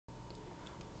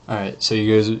Alright, so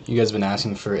you guys have been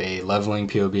asking for a leveling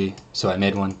POB, so I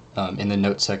made one. In the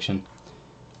notes section,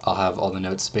 I'll have all the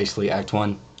notes. Basically, Act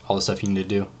 1, all the stuff you need to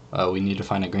do. We need to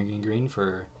find a green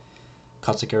for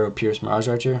Caustic Arrow, Pierce, Mirage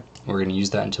Archer. We're going to use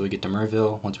that until we get to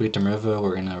Merville. Once we get to Merville,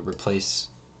 we're going to replace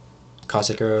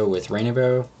Caustic Arrow with Rain of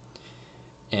Arrow,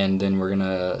 and then we're going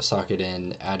to sock it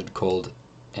in Added Cold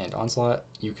and Onslaught.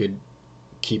 You could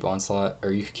keep Onslaught,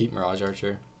 or you could keep Mirage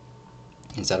Archer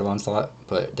instead of Onslaught,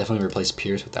 but definitely replace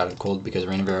Pierce with Added Cold because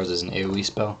Rain of Arrows is an AoE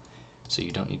spell, so you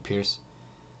don't need Pierce.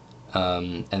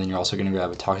 And then you're also going to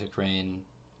grab a Toxic Rain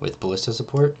with Ballista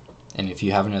support, and if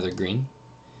you have another green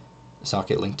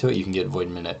socket linked to it, you can get Void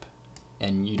Manip.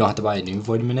 And you don't have to buy a new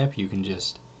Void Manip, you can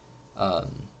just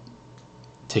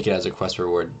take it as a quest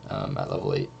reward at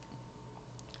level 8.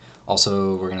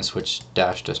 Also, we're going to switch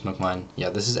Dash to Smoke Mine. Yeah,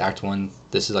 this is Act 1,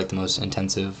 this is like the most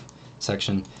intensive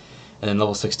section. And then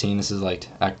level 16, this is like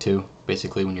Act 2,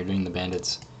 basically when you're doing the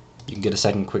bandits. You can get a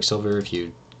second Quicksilver if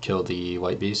you kill the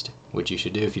White Beast, which you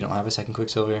should do if you don't have a second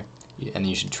Quicksilver. And then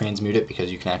you should transmute it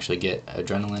because you can actually get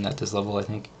Adrenaline at this level, I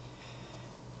think.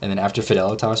 And then after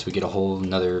Fidelitas, we get a whole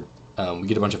nother, we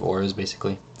get a bunch of auras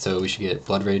basically. So we should get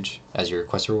Blood Rage as your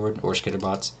quest reward, or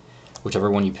Skitterbots. Whichever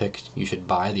one you pick, you should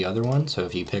buy the other one. So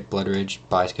if you pick Blood Rage,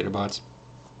 buy Skitterbots.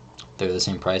 They're the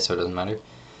same price, so it doesn't matter.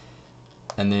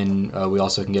 And then we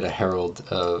also can get a Herald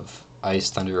of Ice,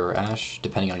 Thunder, or Ash,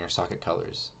 depending on your socket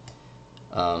colors.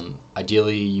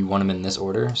 Ideally, you want them in this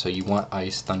order, so you want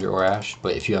Ice, Thunder, or Ash,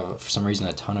 but if you have, for some reason,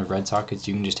 a ton of red sockets,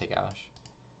 you can just take Ash.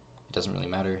 It doesn't really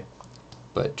matter,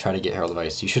 but try to get Herald of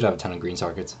Ice. You should have a ton of green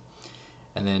sockets.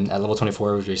 And then at level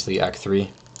 24, which is basically Act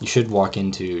 3, you should walk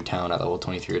into town at level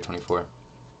 23 or 24.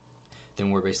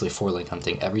 Then we're basically 4-link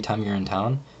hunting. Every time you're in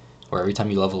town, or every time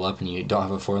you level up and you don't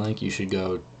have a 4-link, you should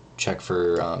go check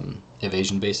for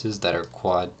evasion bases that are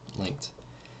quad linked.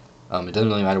 It doesn't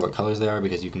really matter what colors they are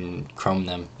because you can chrome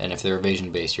them, and if they're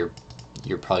evasion based, you're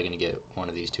probably going to get one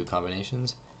of these two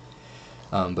combinations.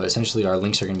 But essentially our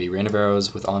links are going to be Rain of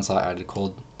Arrows with Onslaught, Added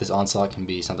Cold. This Onslaught can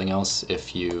be something else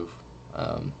if you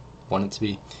want it to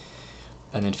be.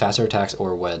 And then faster attacks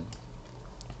or Wed,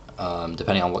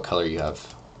 depending on what color you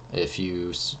have. If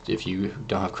you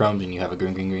don't have chromed and you have a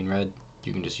green, red,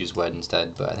 you can just use Wed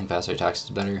instead, but I think faster attacks is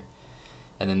better.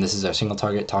 And then this is our single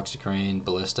target, Toxic Rain,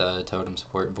 Ballista, Totem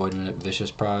Support, Void Minute,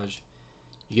 Vicious Proj.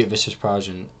 You get Vicious Proj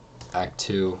in Act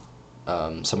 2,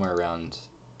 somewhere around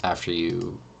after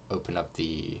you open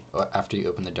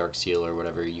the Dark Seal or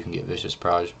whatever, you can get Vicious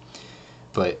Proj.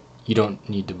 But you don't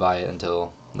need to buy it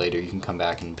until later, you can come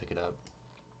back and pick it up.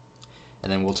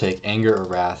 And then we'll take Anger or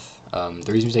Wrath.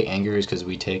 The reason we take Anger is because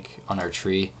we take, on our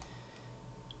tree,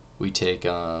 we take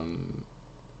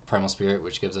Primal Spirit,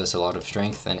 which gives us a lot of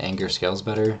strength, and Anger scales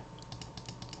better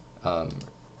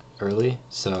early,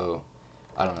 so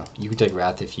I don't know. You can take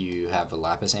Wrath if you have a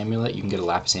Lapis Amulet. You can get a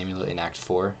Lapis Amulet in Act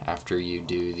 4 after you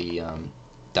do the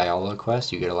Diallo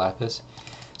quest, you get a Lapis.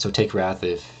 So take Wrath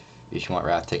if you want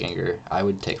Wrath, take Anger. I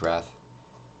would take Wrath,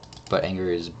 but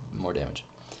Anger is more damage.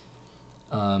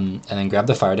 And then grab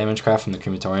the Fire Damage craft from the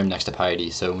crematorium next to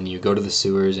Piety. So when you go to the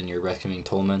sewers and you're rescuing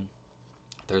Tolman,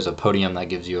 there's a podium that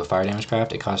gives you a Fire Damage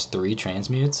craft. It costs 3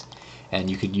 transmutes, and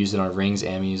you could use it on rings,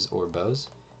 ammies, or bows,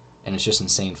 and it's just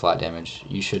insane flat damage.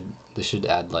 This should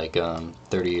add like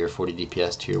 30 or 40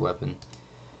 DPS to your weapon.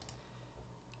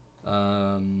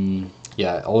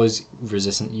 Yeah, always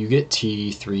resistant. You get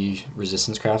T3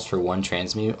 resistance crafts for 1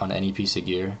 transmute on any piece of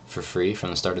gear for free from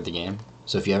the start of the game.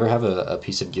 So if you ever have a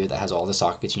piece of gear that has all the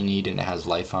sockets you need and it has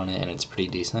life on it and it's pretty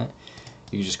decent,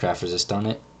 you can just craft resist on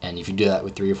it, and if you do that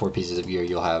with 3 or 4 pieces of gear,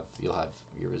 you'll have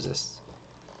your resists.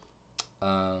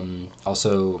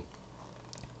 Also,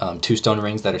 2 stone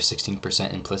rings that are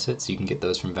 16% implicit, so you can get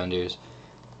those from vendors.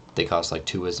 They cost like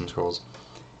 2 wisdom scrolls.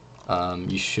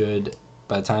 You should,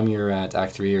 by the time you're at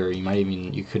Act 3, or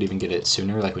you could even get it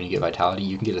sooner, like when you get Vitality,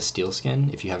 you can get a steel skin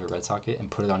if you have a red socket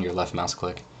and put it on your left mouse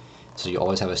click, so you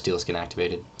always have a steel skin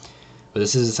activated. But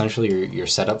this is essentially your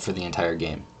setup for the entire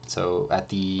game. So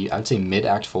at I'd say mid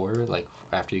Act 4, like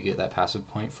after you get that passive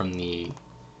point from the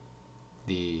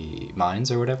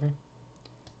mines or whatever,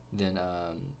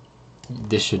 then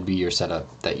this should be your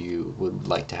setup that you would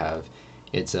like to have.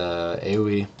 It's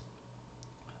AoE,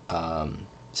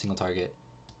 single target,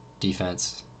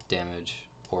 defense, damage,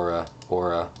 aura,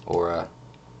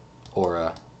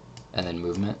 and then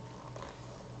movement.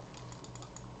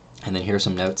 And then here are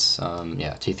some notes.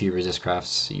 Yeah, T3 resist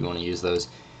crafts, you want to use those.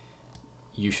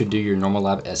 You should do your normal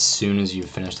lab as soon as you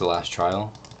finish the last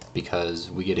trial, because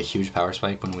we get a huge power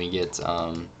spike when we get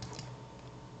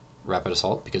Rapid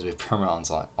Assault, because we have permanent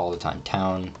onslaught all the time.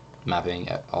 Town, mapping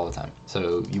all the time.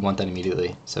 So you want that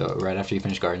immediately. So right after you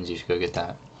finish gardens, you should go get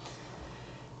that.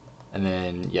 And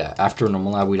then, yeah, after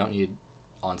normal lab, we don't need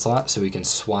onslaught, so we can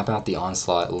swap out the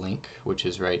onslaught link, which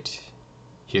is right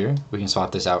here. We can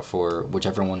swap this out for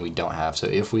whichever one we don't have. So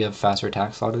if we have faster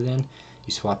attack slotted in,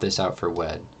 you swap this out for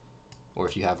wed. Or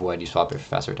if you have wed, you swap it for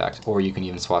faster attacks. Or you can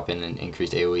even swap in an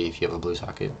increased AoE if you have a blue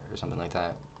socket or something like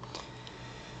that.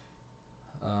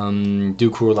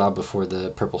 Do cool lab before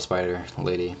the purple spider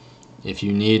lady. If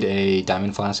you need a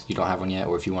diamond flask, you don't have one yet,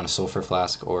 or if you want a sulfur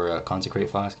flask or a consecrate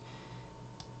flask,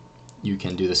 you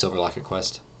can do the silver locket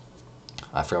quest.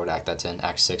 I forgot what act that's in,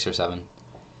 act 6 or 7.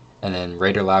 And then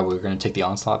Raider lab, we're going to take the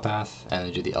onslaught path and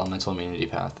then do the elemental immunity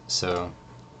path. So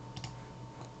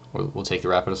we'll take the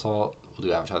rapid assault, we'll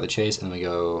do avatar the chase, and then we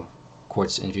go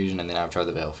quartz infusion and then avatar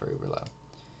the veil for Uber lab.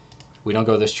 We don't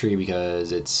go this tree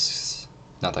because it's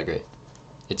not that great.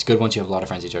 It's good once you have a lot of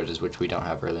frenzy charges, which we don't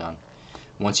have early on.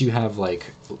 Once you have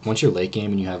once you're late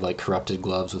game and you have like corrupted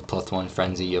gloves with +1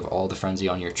 frenzy, you have all the frenzy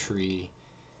on your tree,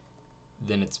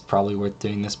 then it's probably worth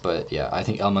doing this. But yeah, I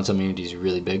think elemental immunity is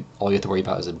really big. All you have to worry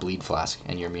about is a bleed flask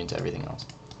and you're immune to everything else.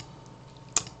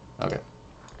 Okay.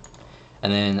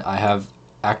 And then I have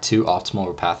act 2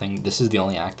 optimal repathing. This is the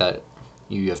only act that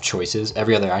you have choices.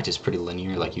 Every other act is pretty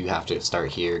linear, like you have to start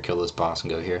here, kill this boss,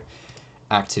 and go here.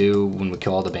 Act 2, when we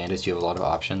kill all the bandits, you have a lot of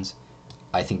options.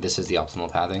 I think this is the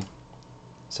optimal pathing.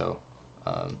 So,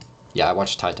 yeah, I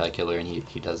watched Tai Killer and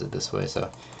he does it this way, so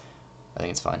I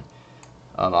think it's fine.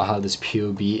 I'll have this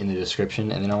POB in the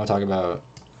description, and then I want to talk about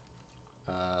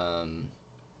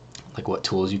like what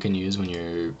tools you can use when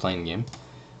you're playing the game.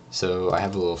 So I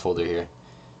have a little folder here.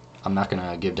 I'm not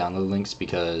gonna give download links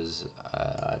because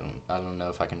I don't know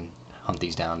if I can hunt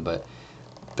these down, but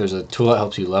there's a tool that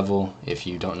helps you level. If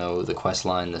you don't know the quest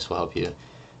line, this will help you.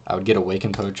 I would get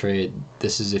Awaken Code Trade.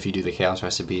 This is if you do the Chaos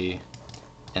Recipe,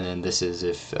 and then this is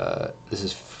if this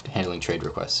is handling trade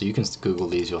requests. So you can Google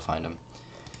these, you'll find them.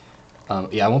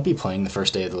 Yeah, I won't be playing the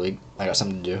first day of the league. I got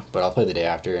something to do, but I'll play the day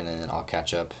after, and then I'll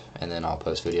catch up, and then I'll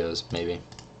post videos. Maybe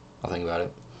I'll think about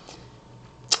it.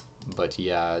 But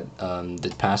yeah,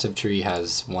 the passive tree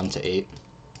has 1 to 8.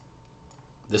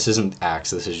 This isn't axe,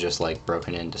 this is just like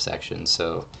broken into sections,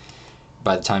 so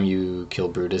by the time you kill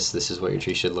Brutus, this is what your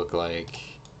tree should look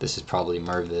like. This is probably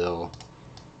Merville.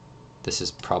 This is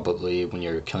probably when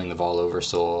you're killing the Vol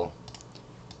Oversoul.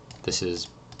 This is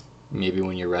maybe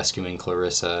when you're rescuing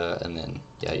Clarissa, and then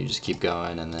yeah, you just keep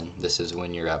going, and then this is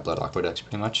when you're at Blood Aqueducts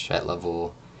pretty much, at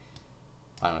level,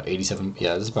 I don't know, 87,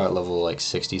 yeah, this is about level like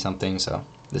 60 something, so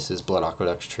this is Blood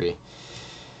Aqueducts tree.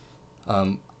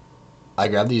 I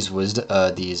grabbed these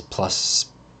these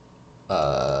plus, what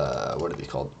are they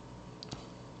called?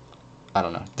 I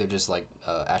don't know. They're just like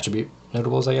attribute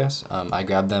notables, I guess. I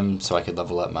grabbed them so I could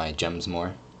level up my gems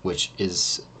more, which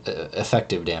is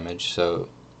effective damage. So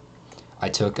I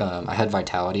took, I had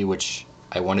vitality, which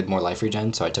I wanted more life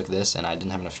regen, so I took this, and I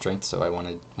didn't have enough strength, so I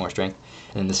wanted more strength.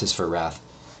 And then this is for wrath,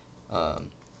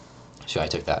 so I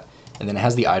took that. And then it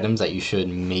has the items that you should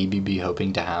maybe be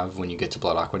hoping to have when you get to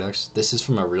Blood Aqueducts. This is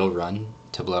from a real run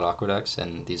to Blood Aqueducts,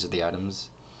 and these are the items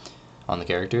on the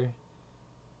character.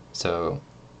 So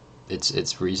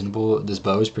it's reasonable. This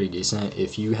bow is pretty decent.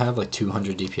 If you have like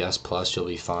 200 DPS plus, you'll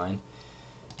be fine.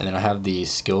 And then I have the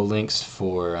skill links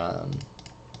for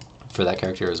that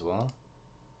character as well.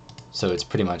 So it's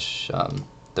pretty much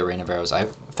the Rain of Arrows. I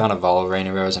found a Vol Rain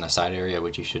of Arrows in a side area,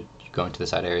 which you should go into the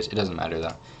side areas. It doesn't matter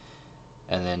though.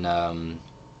 And then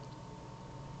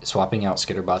swapping out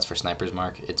Skitterbots for Sniper's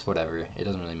Mark, it's whatever. It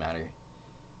doesn't really matter.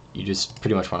 You just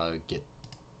pretty much want to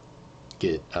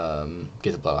get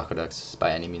the Blood Aqueducts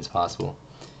by any means possible.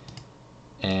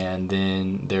 And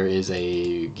then there is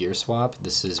a gear swap.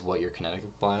 This is what your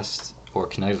Kinetic Blast or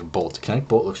Kinetic Bolt. Kinetic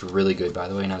Bolt looks really good, by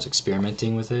the way, and I was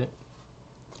experimenting with it.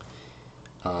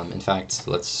 In fact,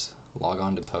 let's log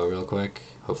on to Poe real quick.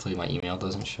 Hopefully my email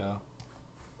doesn't show.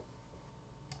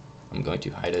 I'm going to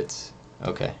hide it.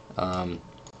 Okay. I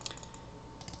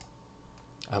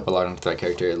hope I logged onto that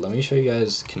character. Let me show you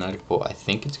guys Kinetic Bolt. I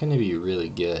think it's going to be really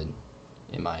good,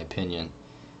 in my opinion.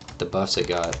 The buffs it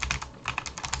got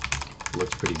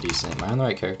looks pretty decent. Am I on the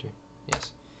right character?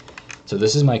 Yes. So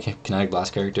this is my Kinetic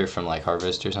Blast character from like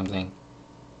Harvest or something.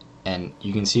 And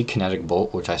you can see Kinetic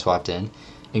Bolt, which I swapped in.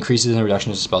 Increases in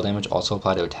reduction to spell damage, also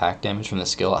apply to attack damage from the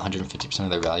skill at 150% of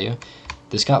their value.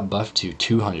 This got buffed to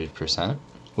 200%,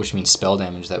 which means spell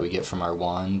damage that we get from our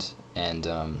wand and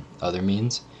other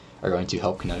means are going to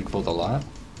help Kinetic Bolt a lot.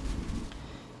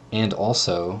 And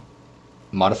also,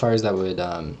 modifiers that would,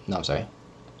 no, I'm sorry.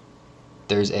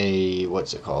 There's a,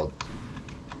 what's it called?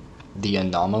 The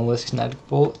Anomalous Kinetic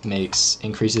Bolt makes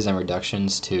increases and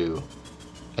reductions to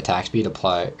attack speed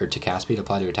apply, or to cast speed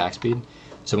apply to attack speed.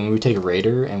 So when we take a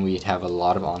Raider and we have a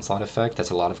lot of onslaught effect, that's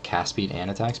a lot of cast speed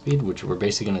and attack speed, which we're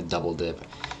basically going to double dip.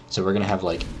 So we're going to have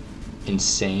like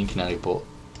insane kinetic bolt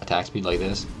attack speed like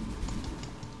this.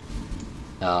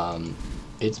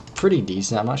 It's pretty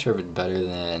decent. I'm not sure if it's better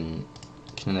than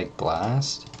Kinetic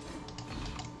Blast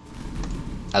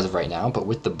as of right now, but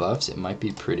with the buffs it might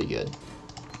be pretty good.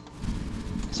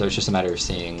 So it's just a matter of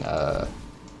seeing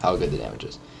how good the damage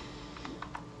is.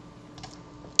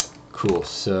 Cool,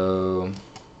 so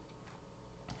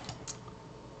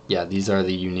yeah, these are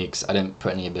the uniques. I didn't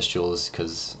put any Abyss Jewels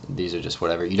because these are just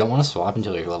whatever. You don't want to swap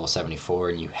until you're level 74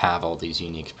 and you have all these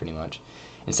uniques pretty much.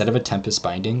 Instead of a Tempest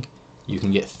Binding, you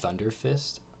can get Thunder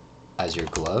Fist as your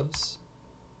gloves.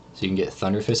 So you can get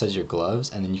Thunder Fist as your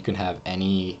gloves, and then you can have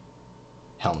any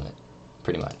helmet,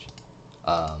 pretty much.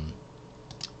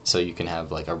 So you can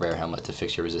have like a rare helmet to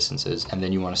fix your resistances, and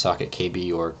then you want to socket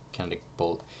KB or Kinetic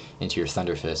Bolt into your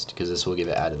Thunder Fist, because this will give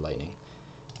it added lightning.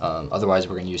 Otherwise,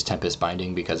 we're going to use Tempest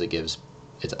Binding because it's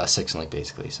a 6-link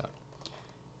basically. So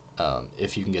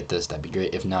if you can get this, that'd be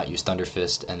great. If not, use Thunder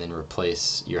Fist and then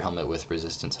replace your helmet with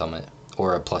Resistance helmet,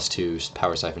 or a +2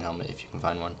 Power Siphon helmet if you can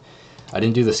find one. I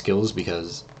didn't do the skills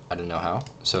because I didn't know how,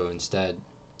 so instead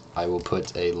I will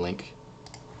put a link,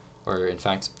 or in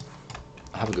fact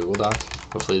I have a Google Doc.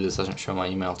 Hopefully this doesn't show my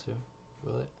email too,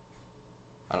 will it?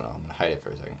 I don't know, I'm going to hide it for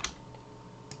a second.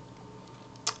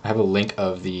 I have a link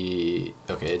of the,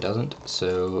 okay, it doesn't,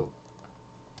 so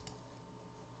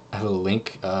I have a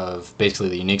link of basically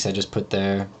the uniques I just put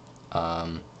there,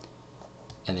 and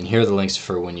then here are the links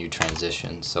for when you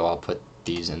transition, so I'll put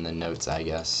these in the notes, I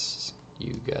guess.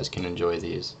 You guys can enjoy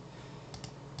these.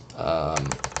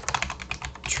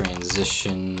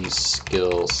 Transition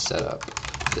skill setup.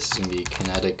 This is going to be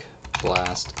Kinetic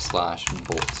Blast /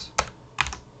 Bolt.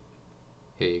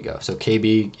 Here you go. So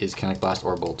KB is Kinetic Blast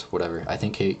or Bolt, whatever. I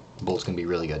think Bolt's going to be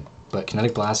really good. But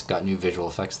Kinetic Blast got new visual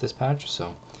effects this patch,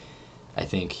 so I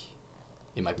think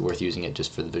it might be worth using it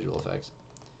just for the visual effects.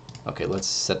 Okay, let's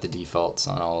set the defaults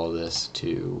on all of this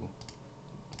to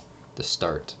the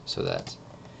start so that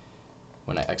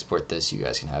when I export this, you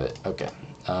guys can have it. Okay.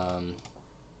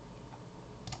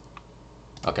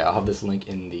 Okay, I'll have this link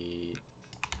in the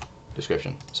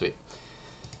description. Sweet.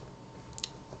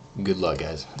 Good luck,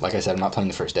 guys. Like I said, I'm not playing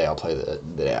the first day. I'll play the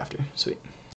day after. Sweet.